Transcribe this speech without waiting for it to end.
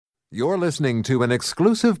You're listening to an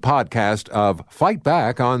exclusive podcast of Fight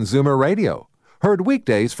Back on Zoomer Radio. Heard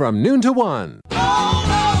weekdays from noon to 1.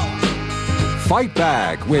 Fight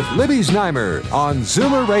Back with Libby Znaimer on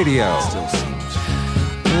Zoomer Radio.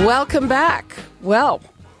 Welcome back. Well,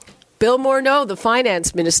 Bill Morneau, the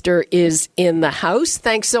finance minister, is in the house.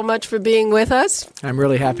 Thanks so much for being with us. I'm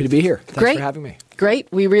really happy to be here. Thanks for having me. Great.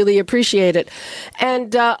 We really appreciate it.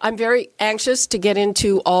 And I'm very anxious to get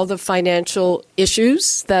into all the financial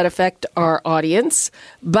issues that affect our audience.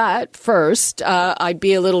 But first, I'd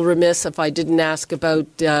be a little remiss if I didn't ask about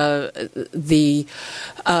the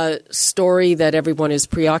story that everyone is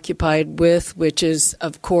preoccupied with, which is,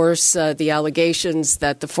 of course, the allegations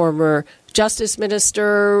that the former Justice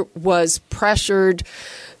Minister was pressured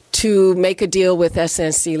to make a deal with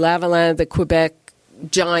SNC-Lavalin, the Quebec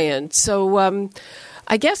giant. So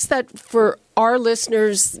I guess that for our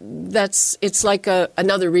listeners, it's like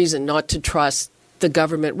another reason not to trust the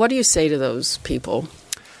government. What do you say to those people?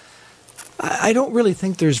 I don't really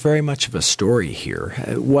think there's very much of a story here.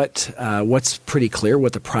 What's pretty clear,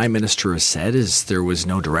 what the Prime Minister has said is there was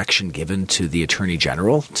no direction given to the Attorney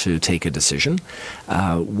General to take a decision.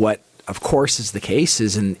 What, of course, is the case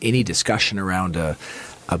is in any discussion around a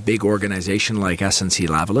big organization like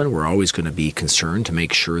SNC-Lavalin, we're always going to be concerned to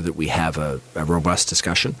make sure that we have a robust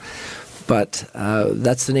discussion. But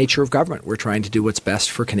that's the nature of government. We're trying to do what's best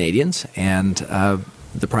for Canadians, and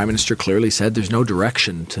the Prime Minister clearly said there's no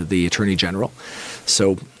direction to the Attorney General.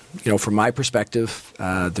 So, from my perspective,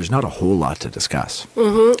 there's not a whole lot to discuss.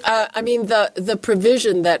 Mm-hmm. The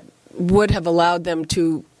provision that would have allowed them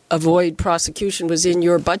to avoid prosecution was in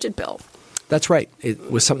your budget bill. That's right.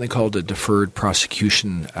 It was something called a deferred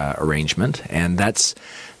prosecution arrangement, and that's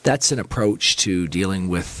an approach to dealing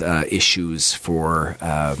with issues for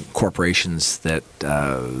corporations that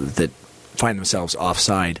find themselves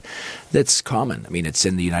offside. That's common. I mean, it's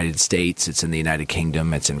in the United States, it's in the United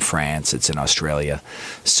Kingdom, it's in France, it's in Australia.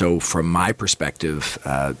 So from my perspective,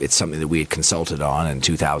 it's something that we had consulted on in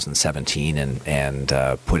 2017 and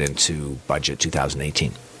put into budget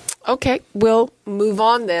 2018. Okay, we'll move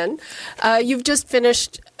on then. You've just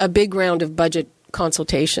finished a big round of budget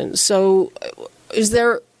consultations. So is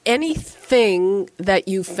there anything that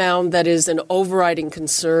you found that is an overriding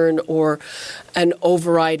concern or an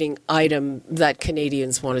overriding item that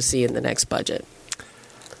Canadians want to see in the next budget?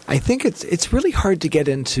 I think it's really hard to get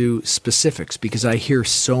into specifics because I hear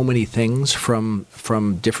so many things from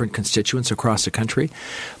different constituents across the country.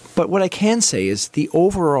 But what I can say is the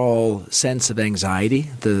overall sense of anxiety,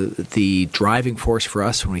 the driving force for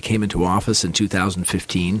us when we came into office in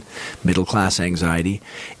 2015, middle-class anxiety,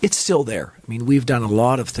 it's still there. I mean, we've done a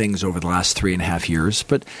lot of things over the last 3.5 years,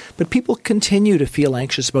 but people continue to feel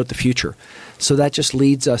anxious about the future. So that just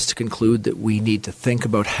leads us to conclude that we need to think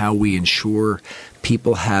about how we ensure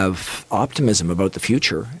people have optimism about the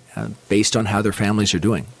future based on how their families are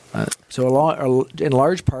doing. So in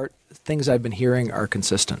large part, things I've been hearing are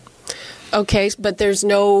consistent. Okay, but there's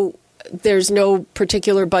no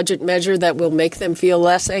particular budget measure that will make them feel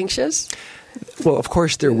less anxious? Well, of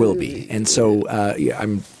course there will be. And so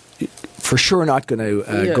I'm for sure not going to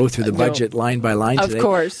go through the budget line by line today. Of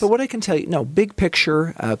course. But what I can tell you, big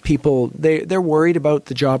picture, people, they're worried about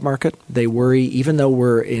the job market. They worry, even though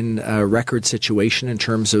we're in a record situation in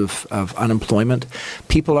terms of unemployment,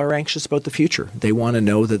 people are anxious about the future. They want to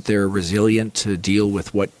know that they're resilient to deal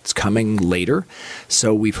with what's coming later.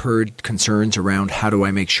 So we've heard concerns around how do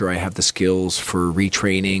I make sure I have the skills for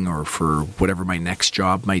retraining or for whatever my next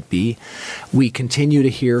job might be. We continue to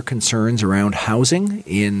hear concerns around housing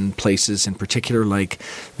in places in particular like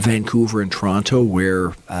Vancouver and Toronto where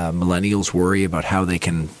millennials worry about how they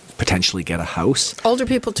can potentially get a house. Older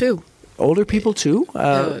people too. Older people too,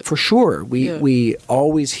 for sure. We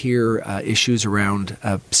always hear issues around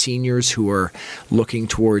seniors who are looking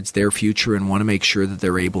towards their future and want to make sure that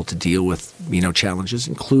they're able to deal with challenges,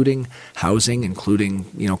 including housing, including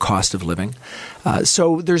cost of living.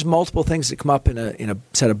 So there's multiple things that come up in a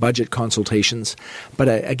set of budget consultations.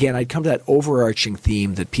 But again, I'd come to that overarching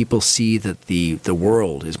theme that people see that the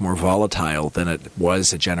world is more volatile than it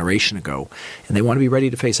was a generation ago, and they want to be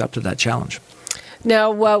ready to face up to that challenge.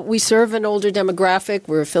 Now, we serve an older demographic.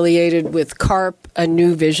 We're affiliated with CARP, a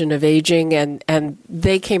new vision of aging, and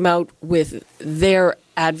they came out with their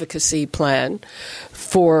advocacy plan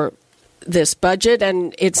for this budget,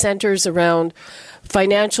 and it centers around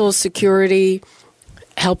financial security,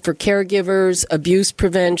 help for caregivers, abuse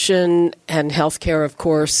prevention, and healthcare, of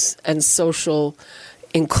course, and social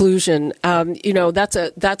inclusion.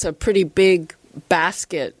 That's a pretty big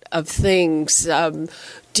basket of things.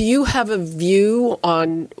 Do you have a view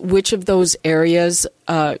on which of those areas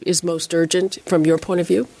is most urgent from your point of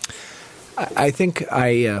view? I think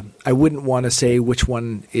I wouldn't want to say which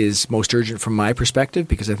one is most urgent from my perspective,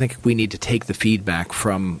 because I think we need to take the feedback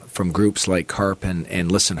from groups like CARP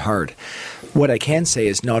and Listen Hard. What I can say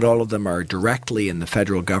is not all of them are directly in the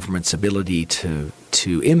federal government's ability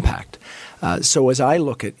to impact. So as I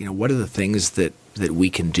look at, what are the things that we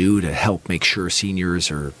can do to help make sure seniors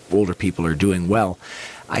or older people are doing well,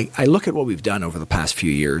 I look at what we've done over the past few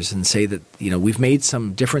years and say that, we've made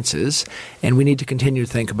some differences and we need to continue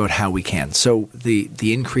to think about how we can. So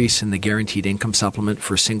the increase in the guaranteed income supplement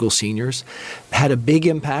for single seniors had a big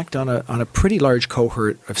impact on a pretty large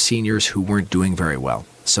cohort of seniors who weren't doing very well.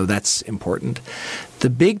 So that's important. The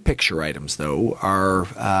big picture items, though, are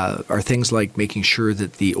things like making sure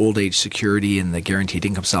that the old age security and the guaranteed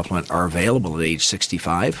income supplement are available at age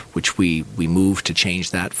 65, which we moved to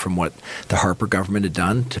change that from what the Harper government had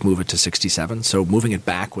done to move it to 67. So moving it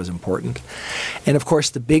back was important. And of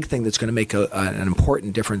course, the big thing that's going to make an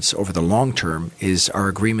important difference over the long term is our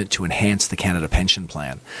agreement to enhance the Canada Pension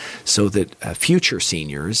Plan so that future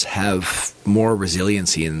seniors have more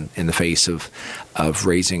resiliency in the face of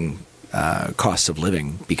raising costs of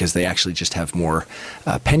living, because they actually just have more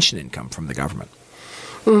pension income from the government.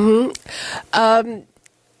 Mm-hmm.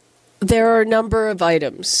 There are a number of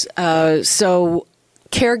items. So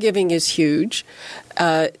caregiving is huge,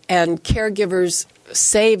 and caregivers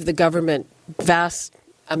save the government vast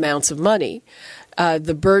amounts of money.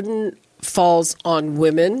 The burden falls on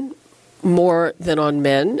women more than on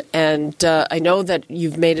men, and I know that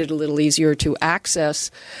you've made it a little easier to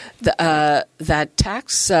access that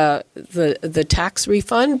tax, the tax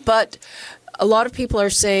refund. But a lot of people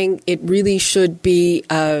are saying it really should be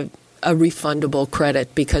a refundable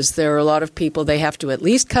credit, because there are a lot of people, they have to at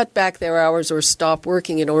least cut back their hours or stop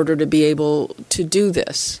working in order to be able to do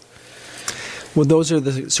this. Well, those are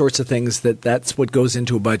the sorts of things that's what goes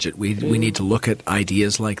into a budget. We need to look at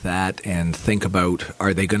ideas like that and think about,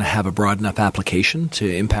 are they going to have a broad enough application to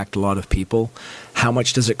impact a lot of people? How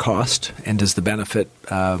much does it cost? And does the benefit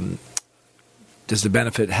have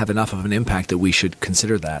enough of an impact that we should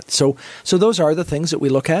consider that? So those are the things that we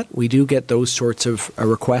look at. We do get those sorts of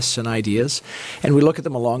requests and ideas, and we look at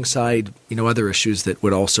them alongside other issues that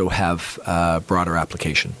would also have broader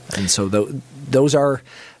application. And so those are,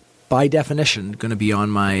 by definition, going to be on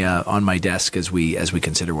my desk as we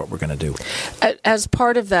consider what we're going to do. As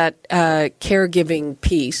part of that caregiving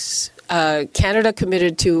piece, Canada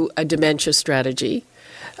committed to a dementia strategy,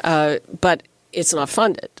 but it's not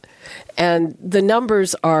funded. And the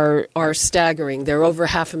numbers are staggering. There are over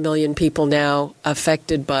 500,000 people now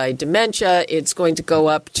affected by dementia. It's going to go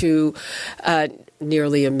up to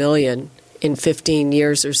nearly 1 million in 15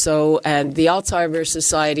 years or so, and the Alzheimer's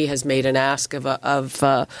Society has made an ask of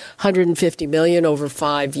 150 million over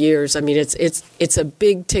 5 years. I mean, it's a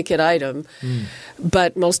big ticket item,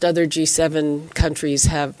 but most other G7 countries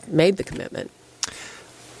have made the commitment.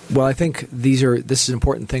 Well, I think this is an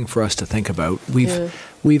important thing for us to think about.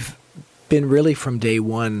 We've been really from day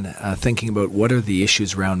one thinking about what are the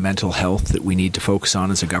issues around mental health that we need to focus on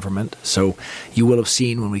as a government. So you will have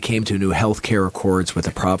seen when we came to new health care accords with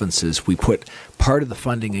the provinces, we put part of the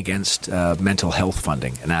funding against mental health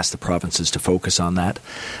funding and asked the provinces to focus on that.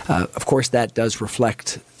 Of course, that does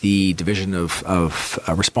reflect the division of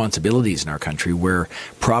responsibilities in our country, where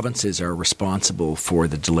provinces are responsible for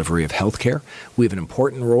the delivery of health care. We have an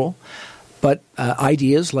important role. But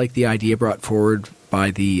ideas like the idea brought forward by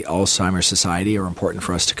the Alzheimer's Society are important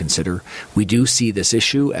for us to consider. We do see this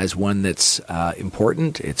issue as one that's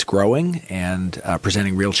important, it's growing, and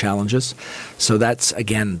presenting real challenges. So that's,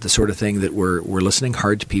 again, the sort of thing that we're listening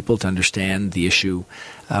hard to people to understand the issue.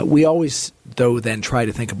 We always, though, then try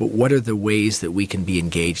to think about what are the ways that we can be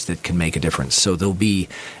engaged that can make a difference. So there'll be,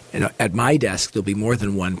 at my desk, there'll be more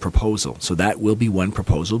than one proposal. So that will be one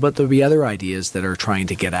proposal, but there'll be other ideas that are trying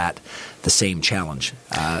to get at the same challenge.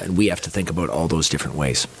 And we have to think about all those different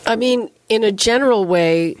ways. I mean, in a general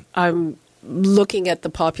way, I'm looking at the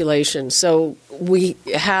population. So we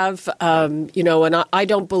have, and I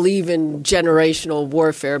don't believe in generational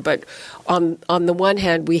warfare, but on the one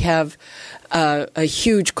hand, we have a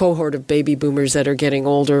huge cohort of baby boomers that are getting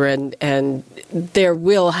older, and there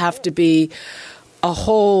will have to be a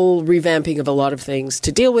whole revamping of a lot of things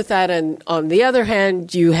to deal with that. And on the other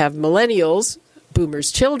hand, you have millennials,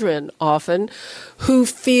 boomers' children often, who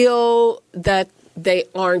feel that they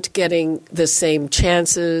aren't getting the same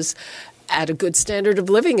chances at a good standard of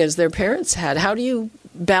living as their parents had. How do you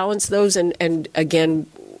balance those? And again,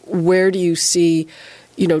 where do you see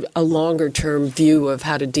a longer-term view of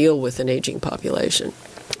how to deal with an aging population?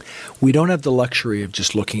 We don't have the luxury of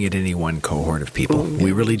just looking at any one cohort of people. Mm-hmm.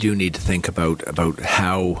 We really do need to think about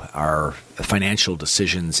how our financial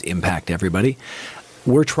decisions impact everybody.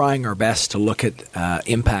 We're trying our best to look at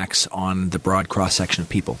impacts on the broad cross-section of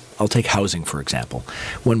people. I'll take housing, for example.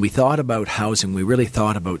 When we thought about housing, we really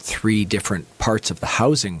thought about three different parts of the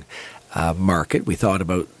housing market. We thought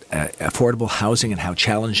about affordable housing and how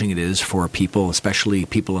challenging it is for people, especially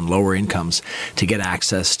people in lower incomes, to get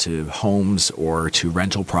access to homes or to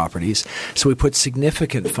rental properties. So we put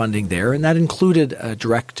significant funding there, and that included a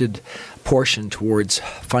directed portion towards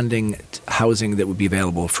funding housing that would be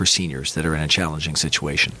available for seniors that are in a challenging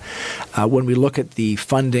situation. When we look at the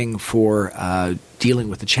funding for dealing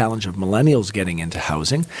with the challenge of millennials getting into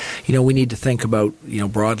housing, we need to think about,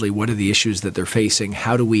 broadly, what are the issues that they're facing?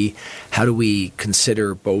 How do we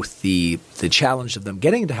consider both the challenge of them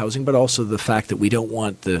getting into housing, but also the fact that we don't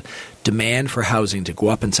want the demand for housing to go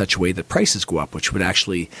up in such a way that prices go up, which would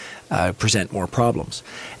actually present more problems.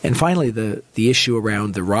 And finally, the issue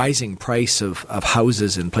around the rising price of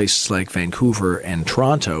houses in places like Vancouver and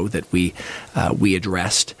Toronto that we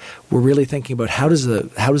addressed. We're really thinking about how does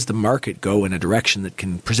the market go in a direction that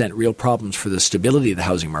can present real problems for the stability of the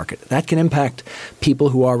housing market. That can impact people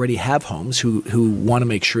who already have homes who want to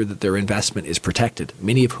make sure that their investment is protected.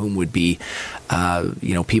 Many of whom would be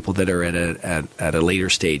people that are at a later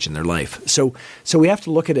stage in their life. So we have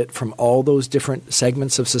to look at it from all those different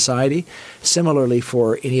segments of society. Similarly,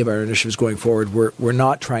 for any of our initiatives going forward, we're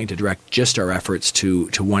not trying to direct just our efforts to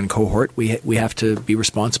one cohort. We have to be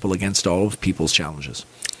responsible against all of people's challenges.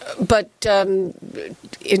 But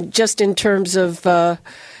in terms of an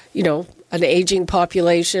aging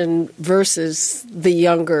population versus the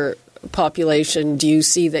younger population, do you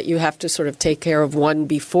see that you have to sort of take care of one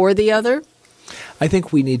before the other? I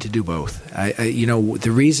think we need to do both.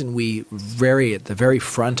 The reason we vary at the very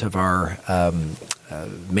front of our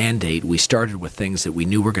mandate, we started with things that we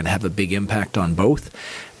knew were going to have a big impact on both.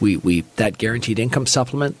 That guaranteed income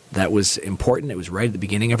supplement, that was important. It was right at the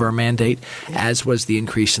beginning of our mandate, as was the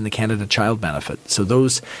increase in the Canada Child Benefit. So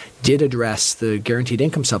those did address, the guaranteed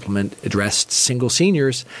income supplement addressed single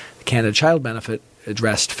seniors. The Canada Child Benefit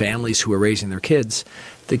addressed families who are raising their kids.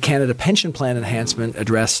 The Canada Pension Plan enhancement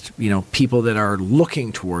addressed, people that are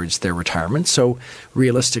looking towards their retirement. So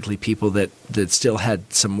realistically, people that still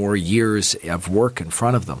had some more years of work in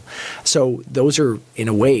front of them. So those are, in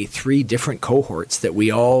a way, three different cohorts that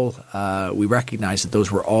we recognize that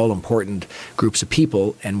those were all important groups of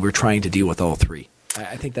people, and we're trying to deal with all three.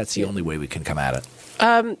 I think that's the only way we can come at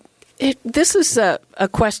it. This is a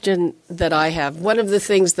question that I have. One of the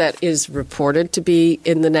things that is reported to be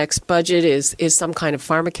in the next budget is some kind of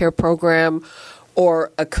pharmacare program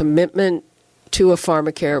or a commitment to a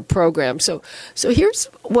pharmacare program. So here's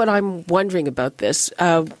what I'm wondering about this.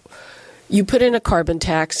 You put in a carbon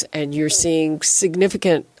tax and you're seeing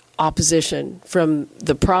significant opposition from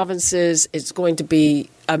the provinces. It's going to be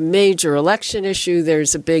a major election issue.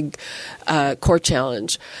 There's a big court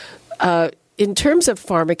challenge. In terms of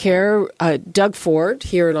pharmacare, Doug Ford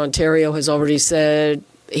here in Ontario has already said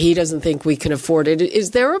he doesn't think we can afford it.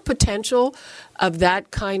 Is there a potential of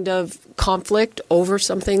that kind of conflict over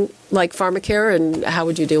something like pharmacare, and how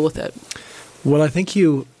would you deal with it? Well, I think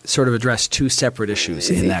you sort of addressed two separate issues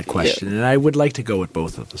in that question, and I would like to go with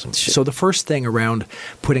both of them. Sure. So the first thing around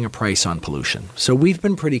putting a price on pollution. So we've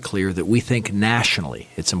been pretty clear that we think nationally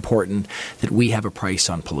it's important that we have a price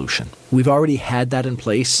on pollution. We've already had that in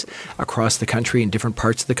place across the country in different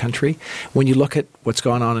parts of the country. When you look at what's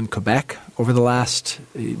gone on in Quebec over the last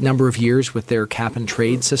number of years with their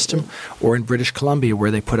cap-and-trade system, or in British Columbia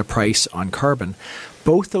where they put a price on carbon,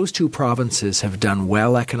 both those two provinces have done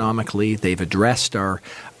well economically. They've addressed our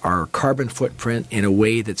carbon footprint in a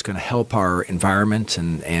way that's going to help our environment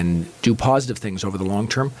and do positive things over the long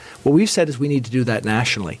term. What we've said is we need to do that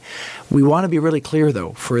nationally. We want to be really clear,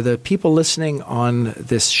 though, for the people listening on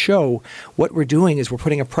this show, what we're doing is we're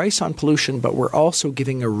putting a price on pollution, but we're also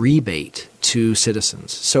giving a rebate to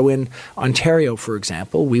citizens. So in Ontario, for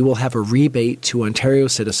example, we will have a rebate to Ontario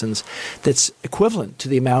citizens that's equivalent to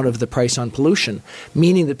the amount of the price on pollution,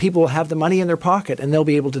 meaning that people will have the money in their pocket and they'll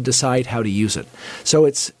be able to decide how to use it. So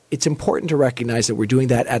it's it's important to recognize that we're doing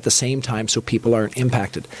that at the same time so people aren't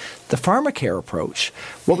impacted. The pharmacare approach,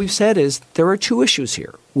 what we've said is there are two issues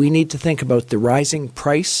here. We need to think about the rising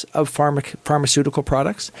price of pharmaceutical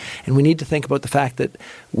products, and we need to think about the fact that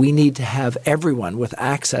we need to have everyone with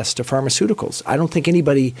access to pharmaceuticals. I don't think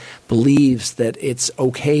anybody believes that it's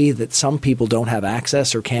okay that some people don't have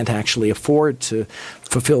access or can't actually afford to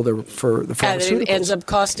fulfill the pharmaceuticals. And it ends up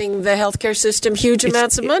costing the healthcare system huge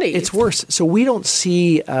amounts of money. It's worse. So we don't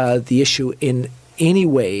see the issue in any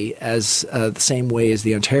way as the same way as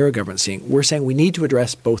the Ontario government is seeing. We're saying we need to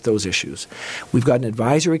address both those issues. We've got an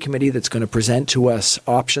advisory committee that's going to present to us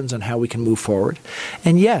options on how we can move forward.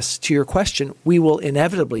 And yes, to your question, we will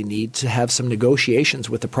inevitably need to have some negotiations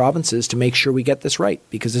with the provinces to make sure we get this right,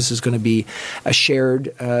 because this is going to be a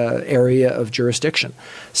shared area of jurisdiction.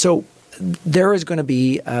 So there is going to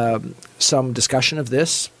be some discussion of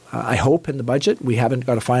this. I hope in the budget. We haven't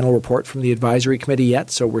got a final report from the advisory committee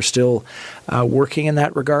yet, so we're still working in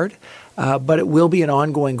that regard. But it will be an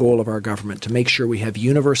ongoing goal of our government to make sure we have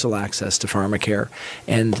universal access to pharmacare,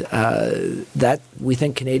 and that we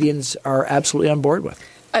think Canadians are absolutely on board with.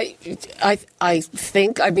 I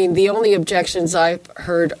think, the only objections I've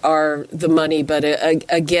heard are the money, but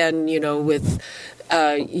again, with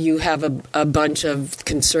you have a bunch of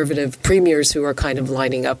conservative premiers who are kind of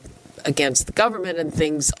lining up against the government, and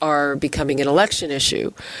things are becoming an election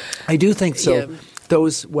issue. I do think so. Yeah.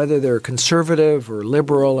 Those, whether they're conservative or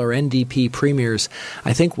liberal or NDP premiers,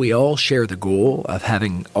 I think we all share the goal of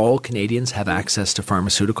having all Canadians have access to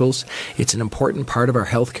pharmaceuticals. It's an important part of our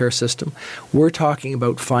healthcare system. We're talking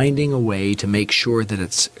about finding a way to make sure that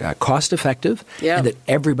it's cost effective and that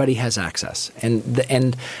everybody has access.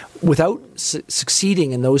 And without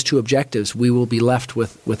succeeding in those two objectives, we will be left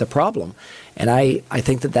with a problem. And I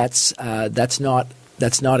think that's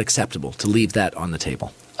not acceptable to leave that on the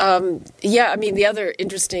table. The other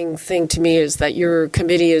interesting thing to me is that your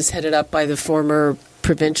committee is headed up by the former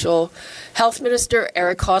provincial health minister,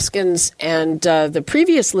 Eric Hoskins, and the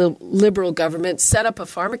previous Liberal government set up a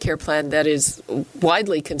pharmacare plan that is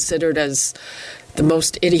widely considered as the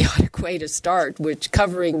most idiotic way to start, which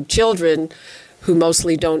covering children who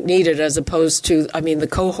mostly don't need it, as opposed to, the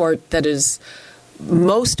cohort that is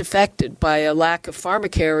most affected by a lack of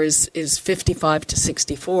pharmacare is 55 to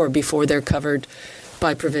 64 before they're covered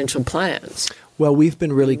by provincial plans. Well, we've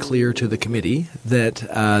been really clear to the committee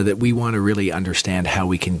that we want to really understand how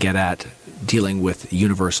we can get at dealing with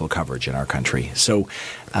universal coverage in our country. So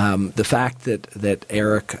the fact that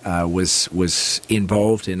Eric was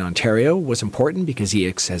involved in Ontario was important because he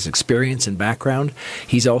has experience and background.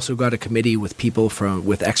 He's also got a committee with people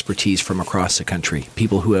with expertise from across the country,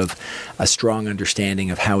 people who have a strong understanding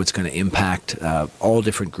of how it's going to impact all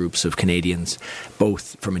different groups of Canadians,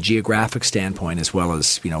 both from a geographic standpoint as well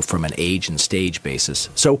as from an age and stage basis.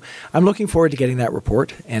 So I'm looking forward to getting that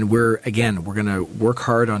report, and we're going to work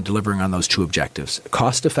hard on delivering on those two objectives: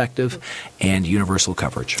 cost effective and universal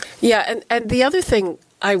coverage. Yeah, and the other thing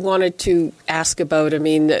I wanted to ask about,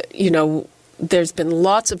 there's been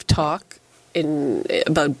lots of talk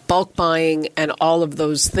about bulk buying and all of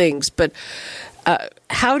those things, but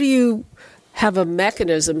how do you have a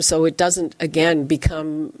mechanism so it doesn't, again,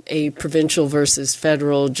 become a provincial versus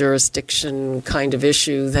federal jurisdiction kind of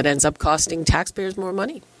issue that ends up costing taxpayers more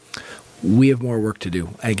money? We have more work to do.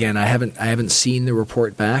 Again, I haven't seen the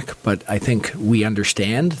report back, but I think we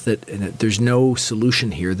understand that there's no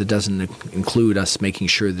solution here that doesn't include us making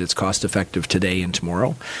sure that it's cost effective today and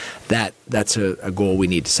tomorrow. That's a goal we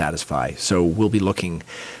need to satisfy. So we'll be looking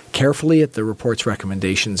carefully at the report's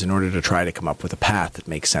recommendations in order to try to come up with a path that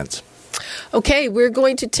makes sense. Okay, we're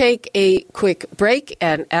going to take a quick break,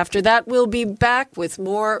 and after that we'll be back with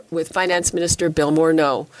more with Finance Minister Bill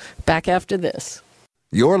Morneau. Back after this.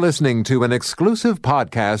 You're listening to an exclusive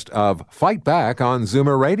podcast of Fight Back on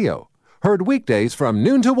Zoomer Radio. Heard weekdays from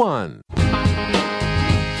noon to 1.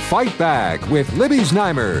 Fight Back with Libby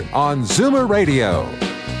Znaimer on Zoomer Radio.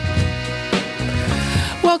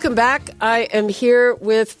 Welcome back. I am here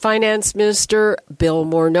with Finance Minister Bill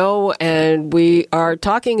Morneau, and we are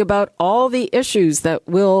talking about all the issues that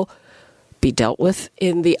will be dealt with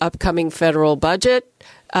in the upcoming federal budget.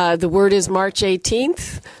 The word is March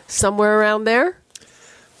 18th, somewhere around there.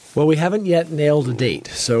 Well, we haven't yet nailed a date,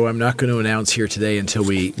 so I'm not going to announce here today until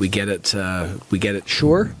we get it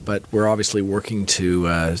sure. But we're obviously working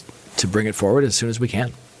to bring it forward as soon as we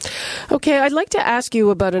can. Okay, I'd like to ask you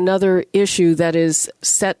about another issue that is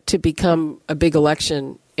set to become a big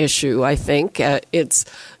election issue, I think. It's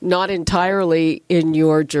not entirely in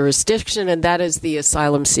your jurisdiction, and that is the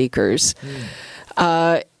asylum seekers.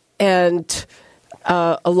 And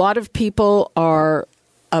a lot of people are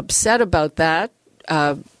upset about that.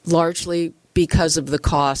 largely because of the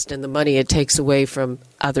cost and the money it takes away from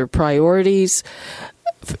other priorities.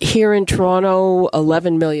 Here in Toronto,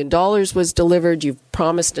 $11 million was delivered. You've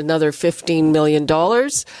promised another $15 million.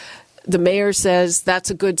 The mayor says that's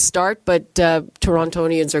a good start, but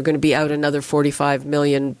Torontonians are going to be out another $45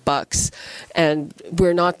 million. And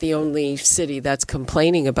we're not the only city that's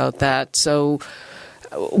complaining about that. So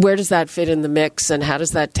where does that fit in the mix, and how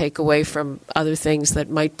does that take away from other things that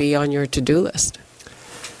might be on your to-do list?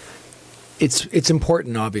 It's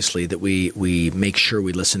important, obviously, that we make sure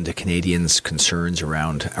we listen to Canadians' concerns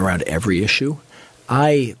around every issue.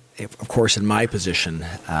 I, of course, in my position,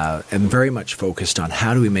 am very much focused on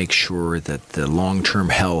how do we make sure that the long-term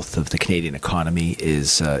health of the Canadian economy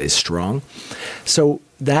is strong. So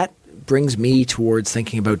that brings me towards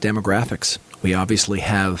thinking about demographics. We obviously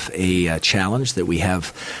have a challenge that we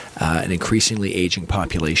have an increasingly aging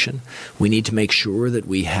population. We need to make sure that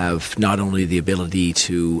we have not only the ability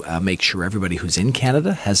to make sure everybody who's in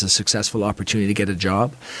Canada has a successful opportunity to get a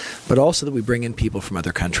job, but also that we bring in people from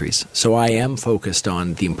other countries. So I am focused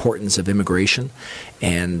on the importance of immigration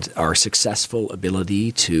and our successful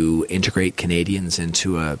ability to integrate Canadians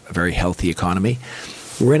into a very healthy economy.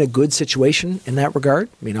 We're in a good situation in that regard.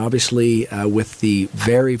 I mean, obviously, with the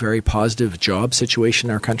very, very positive job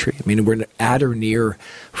situation in our country, I mean, we're at or near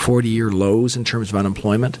 40-year lows in terms of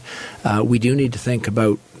unemployment. We do need to think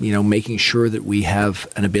about, making sure that we have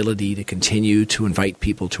an ability to continue to invite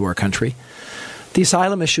people to our country. The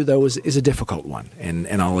asylum issue, though, is a difficult one,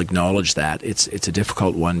 and I'll acknowledge that. It's a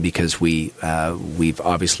difficult one because we've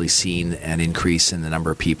obviously seen an increase in the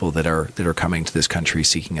number of people that are coming to this country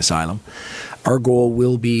seeking asylum. Our goal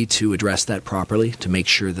will be to address that properly, to make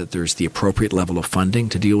sure that there's the appropriate level of funding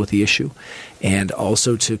to deal with the issue, and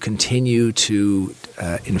also to continue to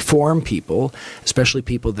inform people, especially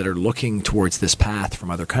people that are looking towards this path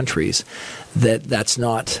from other countries, that that's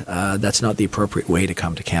not the appropriate way to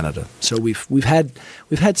come to Canada. So we've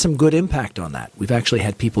had some good impact on that. We've actually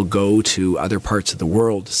had people go to other parts of the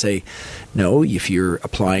world to say, no, if you're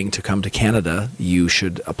applying to come to Canada, you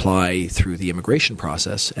should apply through the immigration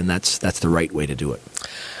process, and that's the right way to do it.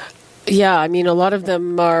 Yeah, I mean, a lot of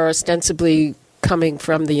them are ostensibly coming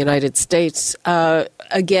from the United States.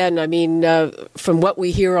 Again, I mean, from what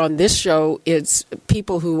we hear on this show, it's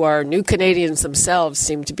people who are new Canadians themselves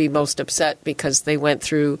seem to be most upset because they went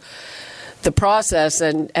through the process.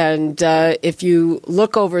 And if you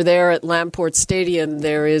look over there at Lamport Stadium,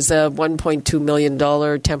 there is a $1.2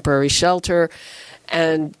 million temporary shelter,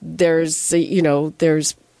 and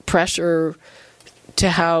there's pressure to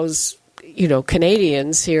house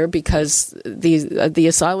Canadians here because the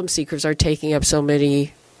asylum seekers are taking up so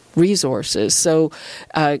many resources. So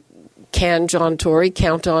can John Tory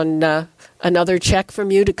count on another check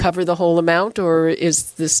from you to cover the whole amount, or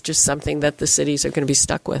is this just something that the cities are going to be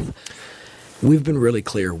stuck with? We've been really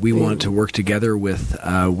clear. We want to work together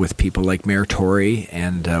with people like Mayor Tory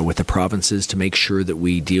and with the provinces to make sure that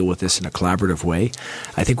we deal with this in a collaborative way.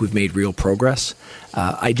 I think we've made real progress.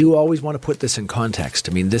 I do always want to put this in context.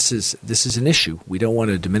 I mean, this is an issue. We don't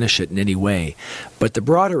want to diminish it in any way. But the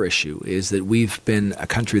broader issue is that we've been a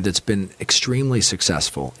country that's been extremely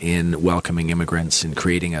successful in welcoming immigrants and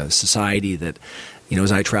creating a society that,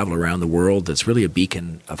 as I travel around the world, that's really a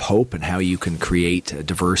beacon of hope and how you can create a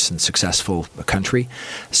diverse and successful country.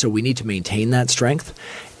 So we need to maintain that strength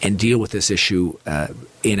and deal with this issue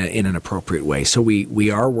in an appropriate way. So we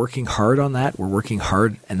are working hard on that. We're working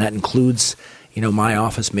hard, and that includes my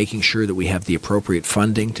office making sure that we have the appropriate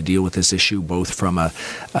funding to deal with this issue, both from a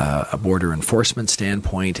border enforcement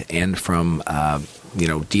standpoint and from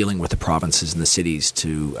dealing with the provinces and the cities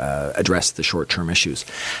to address the short-term issues.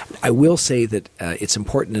 I will say that it's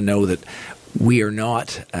important to know that we are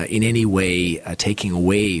not in any way taking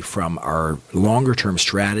away from our longer-term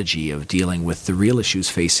strategy of dealing with the real issues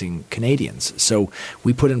facing Canadians. So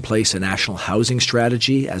we put in place a national housing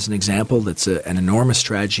strategy, as an example, that's an enormous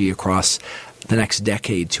strategy across the next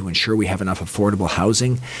decade to ensure we have enough affordable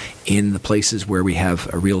housing in the places where we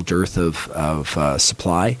have a real dearth of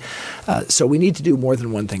supply. So we need to do more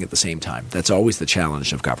than one thing at the same time. That's always the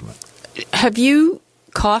challenge of government. Have you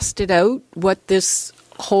costed out what this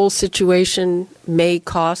whole situation may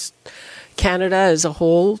cost Canada as a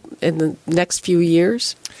whole in the next few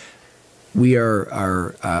years? We are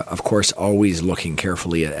of course, always looking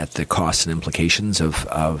carefully at the costs and implications of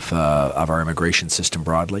our immigration system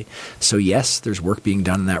broadly. So yes, there's work being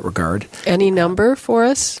done in that regard. Any number for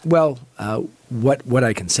us? Well, what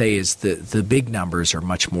I can say is the big numbers are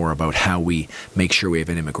much more about how we make sure we have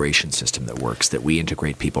an immigration system that works, that we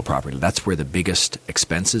integrate people properly. That's where the biggest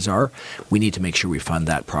expenses are. We need to make sure we fund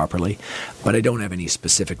that properly. But I don't have any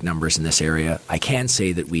specific numbers in this area. I can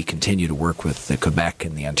say that we continue to work with the Quebec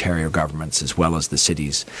and the Ontario governments as well as the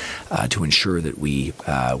cities to ensure that we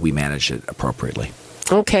manage it appropriately.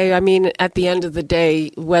 Okay. I mean, at the end of the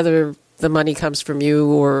day, whether the money comes from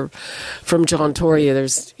you or from John Tory,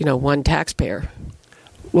 there's, one taxpayer.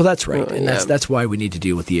 Well, that's right, and that's why we need to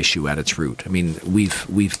deal with the issue at its root. I mean,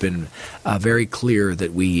 we've been very clear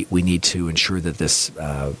that we need to ensure that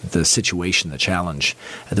the situation, the challenge,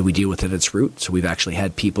 that we deal with it at its root. So we've actually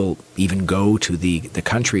had people even go to the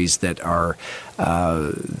countries that are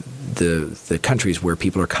the countries where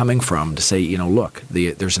people are coming from to say, look,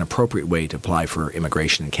 there's an appropriate way to apply for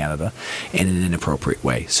immigration in Canada, and in an inappropriate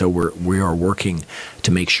way. So we are working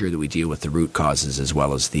to make sure that we deal with the root causes as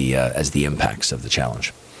well as the impacts of the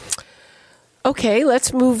challenge. Okay,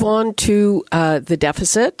 let's move on to the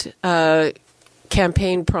deficit.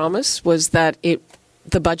 Campaign promise was that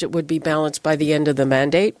the budget would be balanced by the end of the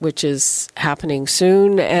mandate, which is happening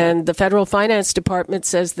soon. And the Federal Finance Department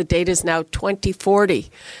says the date is now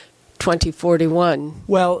 2040. 2041.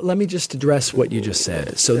 Well, let me just address what you just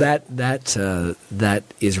said. So that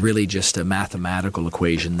is really just a mathematical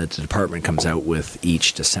equation that the department comes out with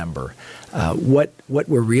each December. What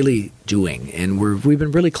we're really doing, and we've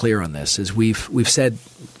been really clear on this, is we've said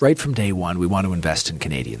right from day one we want to invest in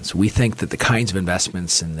Canadians. We think that the kinds of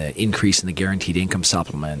investments and the increase in the guaranteed income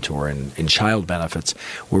supplement or in child benefits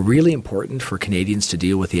were really important for Canadians to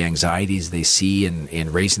deal with the anxieties they see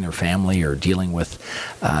in raising their family or dealing with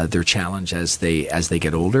their challenge as they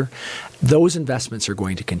get older. Those investments are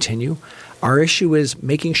going to continue. Our issue is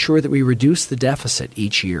making sure that we reduce the deficit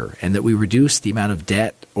each year and that we reduce the amount of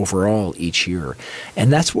debt overall each year.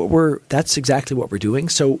 And that's exactly what we're doing.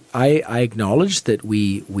 So I acknowledge that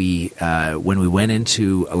we when we went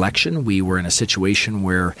into election, we were in a situation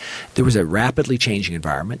where there was a rapidly changing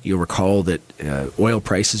environment. You'll recall that oil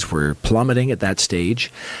prices were plummeting at that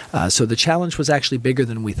stage. So the challenge was actually bigger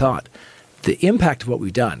than we thought. The impact of what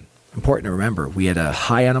we've done, important to remember, we had a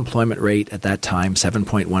high unemployment rate at that time,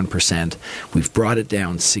 7.1%. We've brought it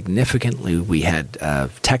down significantly. We had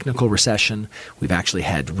technical recession. We've actually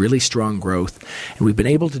had really strong growth. And we've been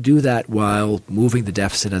able to do that while moving the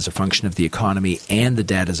deficit as a function of the economy and the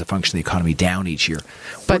debt as a function of the economy down each year.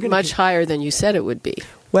 But much higher than you said it would be.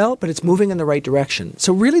 Well, but it's moving in the right direction.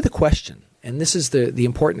 So really the question, and this is the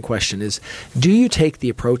important question, is do you take the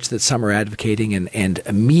approach that some are advocating and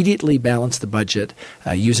immediately balance the budget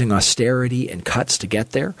using austerity and cuts to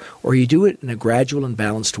get there, or you do it in a gradual and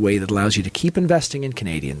balanced way that allows you to keep investing in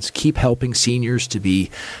Canadians, keep helping seniors to be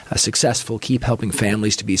successful, keep helping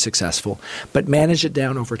families to be successful, but manage it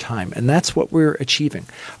down over time? And that's what we're achieving.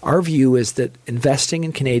 Our view is that investing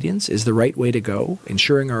in Canadians is the right way to go.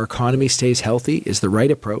 Ensuring our economy stays healthy is the right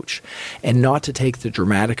approach, and not to take the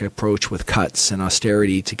dramatic approach with cuts and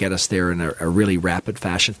austerity to get us there in a really rapid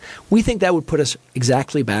fashion. We think that would put us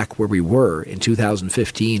exactly back where we were in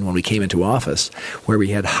 2015 when we came into office, where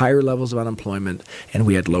we had higher levels of unemployment and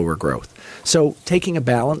we had lower growth. So taking a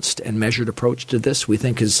balanced and measured approach to this, we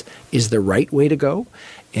think is the right way to go.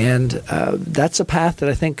 And that's a path that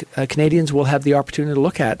I think Canadians will have the opportunity to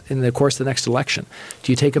look at in the course of the next election.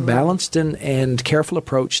 Do you take a balanced and careful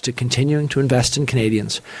approach to continuing to invest in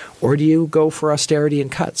Canadians, or do you go for austerity and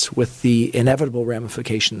cuts with the inevitable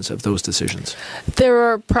ramifications of those decisions? There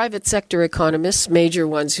are private sector economists, major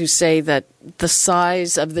ones, who say that the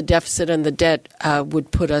size of the deficit and the debt would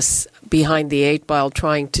put us behind the eight ball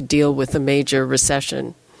trying to deal with a major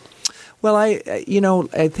recession. Well, I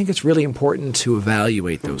think it's really important to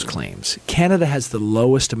evaluate those claims. Canada has the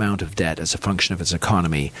lowest amount of debt as a function of its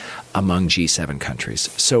economy among G7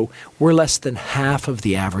 countries. So we're less than half of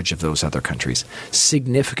the average of those other countries,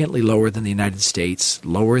 significantly lower than the United States,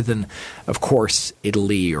 lower than, of course,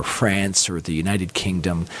 Italy or France or the United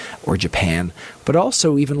Kingdom or Japan, but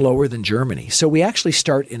also even lower than Germany. So we actually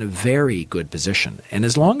start in a very good position. And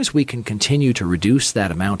as long as we can continue to reduce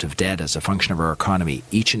that amount of debt as a function of our economy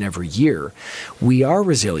each and every year, we are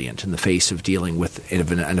resilient in the face of dealing with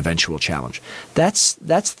an eventual challenge. That's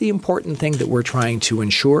the important thing that we're trying to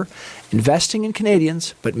ensure, investing in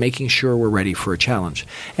Canadians, but making sure we're ready for a challenge.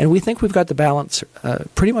 And we think we've got the balance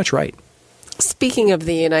pretty much right. Speaking of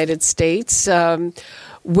the United States,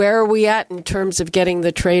 where are we at in terms of getting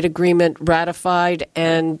the trade agreement ratified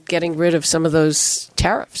and getting rid of some of those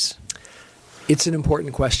tariffs? It's an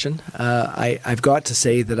important question. I've got to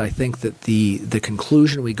say that I think that the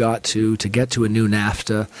conclusion we got to get to a new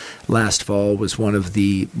NAFTA last fall was one of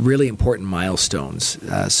the really important milestones.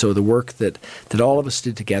 So the work that all of us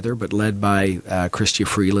did together, but led by Chrystia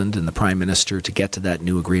Freeland and the Prime Minister to get to that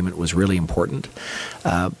new agreement was really important.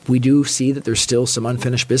 We do see that there's still some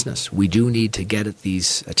unfinished business. We do need to get at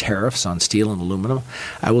these tariffs on steel and aluminum.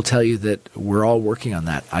 I will tell you that we're all working on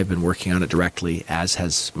that. I've been working on it directly, as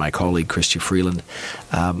has my colleague Chrystia Freeland.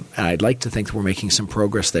 And I'd like to think that we're making some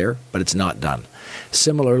progress there, but it's not done.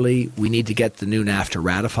 Similarly, we need to get the new NAFTA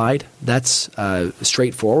ratified. That's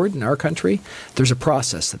straightforward in our country. There's a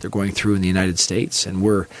process that they're going through in the United States, and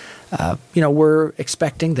we're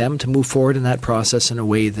expecting them to move forward in that process in a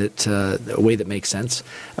way that makes sense.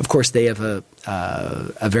 Of course, they have a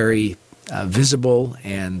very visible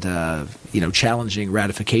and challenging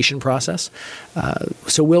ratification process.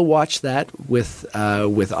 So we'll watch that with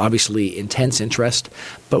obviously intense interest,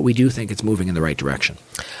 but we do think it's moving in the right direction.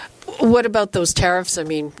 What about those tariffs? I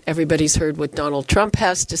mean, everybody's heard what Donald Trump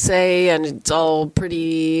has to say, and it's all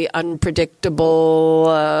pretty unpredictable,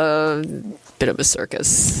 bit of a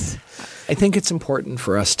circus. I think it's important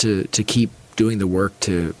for us to keep doing the work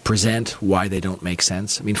to present why they don't make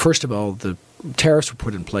sense. I mean, first of all, the tariffs were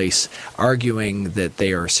put in place arguing that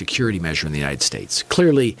they are a security measure in the United States.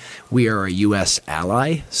 Clearly, we are a U.S.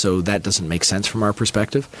 ally, so that doesn't make sense from our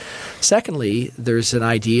perspective. Secondly, there's an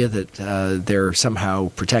idea that they're somehow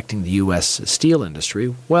protecting the U.S. steel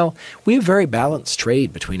industry. Well, we have very balanced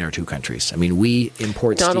trade between our two countries. I mean, we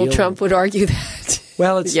import steel. Donald Trump would argue that.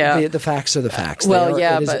 Well, the facts are the facts. Well,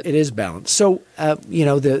 it is balanced. So,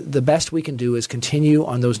 the best we can do is continue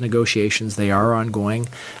on those negotiations. They are ongoing.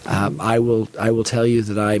 I will tell you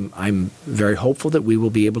that I'm very hopeful that we will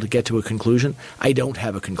be able to get to a conclusion. I don't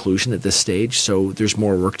have a conclusion at this stage, so there's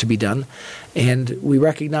more work to be done. And we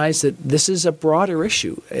recognize that this is a broader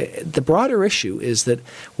issue. The broader issue is that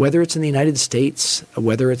whether it's in the United States,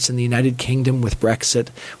 whether it's in the United Kingdom with Brexit,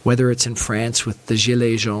 whether it's in France with the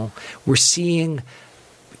Gilets jaunes, we're seeing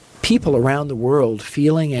people around the world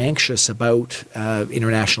feeling anxious about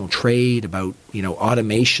international trade, about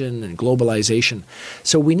automation and globalization.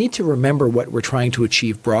 So we need to remember what we're trying to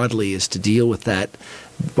achieve broadly is to deal with that,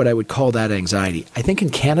 what I would call that anxiety. I think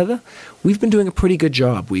in Canada, we've been doing a pretty good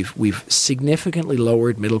job. We've significantly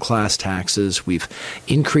lowered middle-class taxes. We've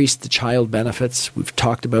increased the child benefits. We've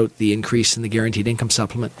talked about the increase in the guaranteed income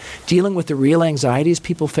supplement, dealing with the real anxieties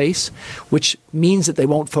people face, which means that they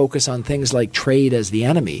won't focus on things like trade as the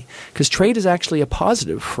enemy, because trade is actually a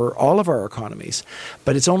positive for all of our economies.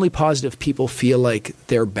 But it's only positive if people feel like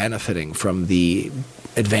they're benefiting from the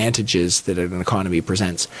advantages that an economy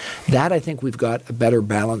presents. That, I think, we've got a better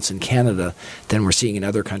balance in Canada than we're seeing in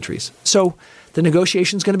other countries. So the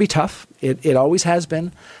negotiation is going to be tough. It always has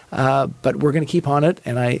been, but we're going to keep on it,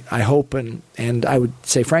 and I hope and I would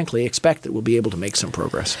say, frankly, expect that we'll be able to make some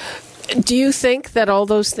progress. Do you think that all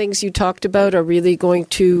those things you talked about are really going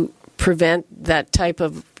to prevent that type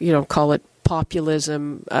of, call it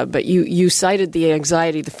populism, but you cited the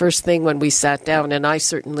anxiety the first thing when we sat down, and I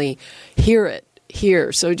certainly hear it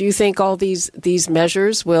here. So do you think all these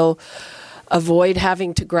measures will avoid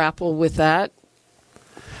having to grapple with that?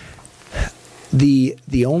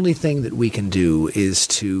 The only thing that we can do is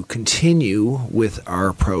to continue with our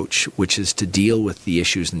approach, which is to deal with the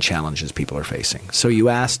issues and challenges people are facing. So you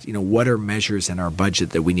asked, what are measures in our budget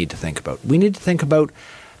that we need to think about? We need to think about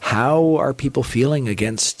how are people feeling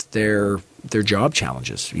against their job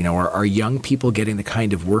challenges. Are young people getting the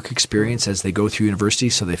kind of work experience as they go through university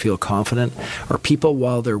so they feel confident? Are people,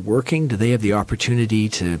 while they're working, do they have the opportunity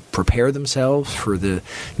to prepare themselves for the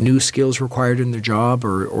new skills required in their job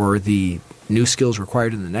or the new skills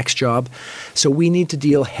required in the next job? So we need to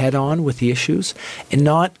deal head on with the issues and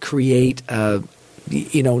not create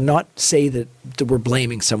not say that we're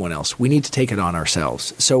blaming someone else. We need to take it on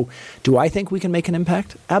ourselves. So do I think we can make an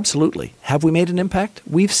impact? Absolutely. Have we made an impact?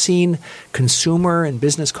 We've seen consumer and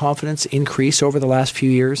business confidence increase over the last few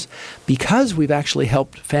years because we've actually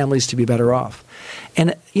helped families to be better off.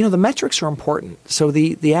 And, the metrics are important. So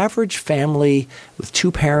the average family with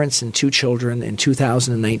two parents and two children in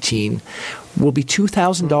 2019 will be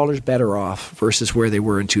 $2,000 better off versus where they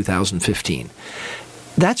were in 2015.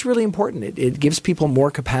 That's really important. It gives people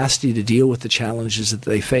more capacity to deal with the challenges that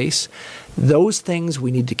they face. Those things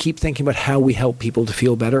we need to keep thinking about how we help people to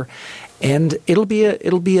feel better. And it'll be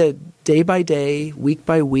a day by day, week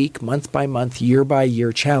by week, month by month, year by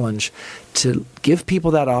year challenge to give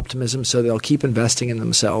people that optimism so they'll keep investing in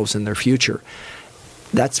themselves and their future.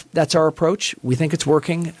 That's our approach. We think it's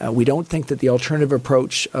working. We don't think that the alternative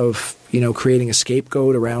approach of creating a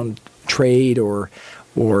scapegoat around trade or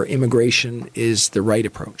or immigration is the right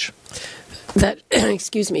approach. That,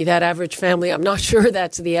 that average family, I'm not sure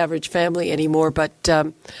that's the average family anymore, but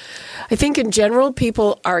I think in general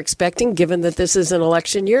people are expecting, given that this is an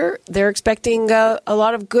election year, they're expecting a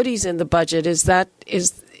lot of goodies in the budget. Is that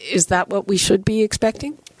what we should be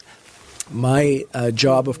expecting? My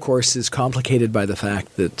job, of course, is complicated by the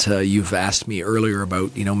fact that you've asked me earlier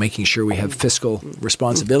about, making sure we have fiscal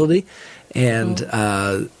responsibility and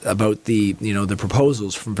about the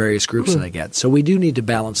proposals from various groups that I get. So we do need to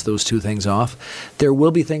balance those two things off. There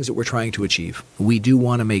will be things that we're trying to achieve. We do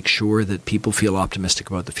want to make sure that people feel optimistic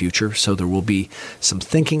about the future. So there will be some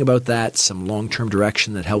thinking about that, some long-term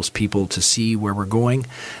direction that helps people to see where we're going.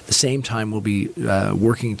 At the same time, we'll be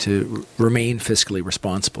working to remain fiscally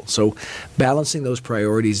responsible. So balancing those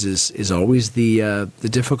priorities is always the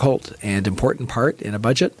difficult and important part in a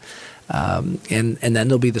budget. And then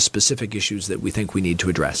there'll be the specific issues that we think we need to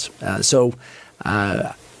address.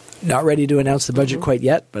 Not ready to announce the budget quite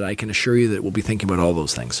yet, but I can assure you that we'll be thinking about all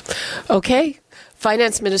those things. Okay.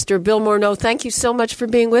 Finance Minister Bill Morneau, thank you so much for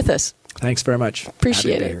being with us. Thanks very much.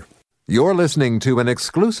 Appreciate it. You're listening to an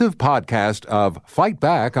exclusive podcast of Fight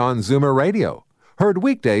Back on Zoomer Radio. Heard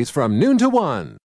weekdays from noon to 1.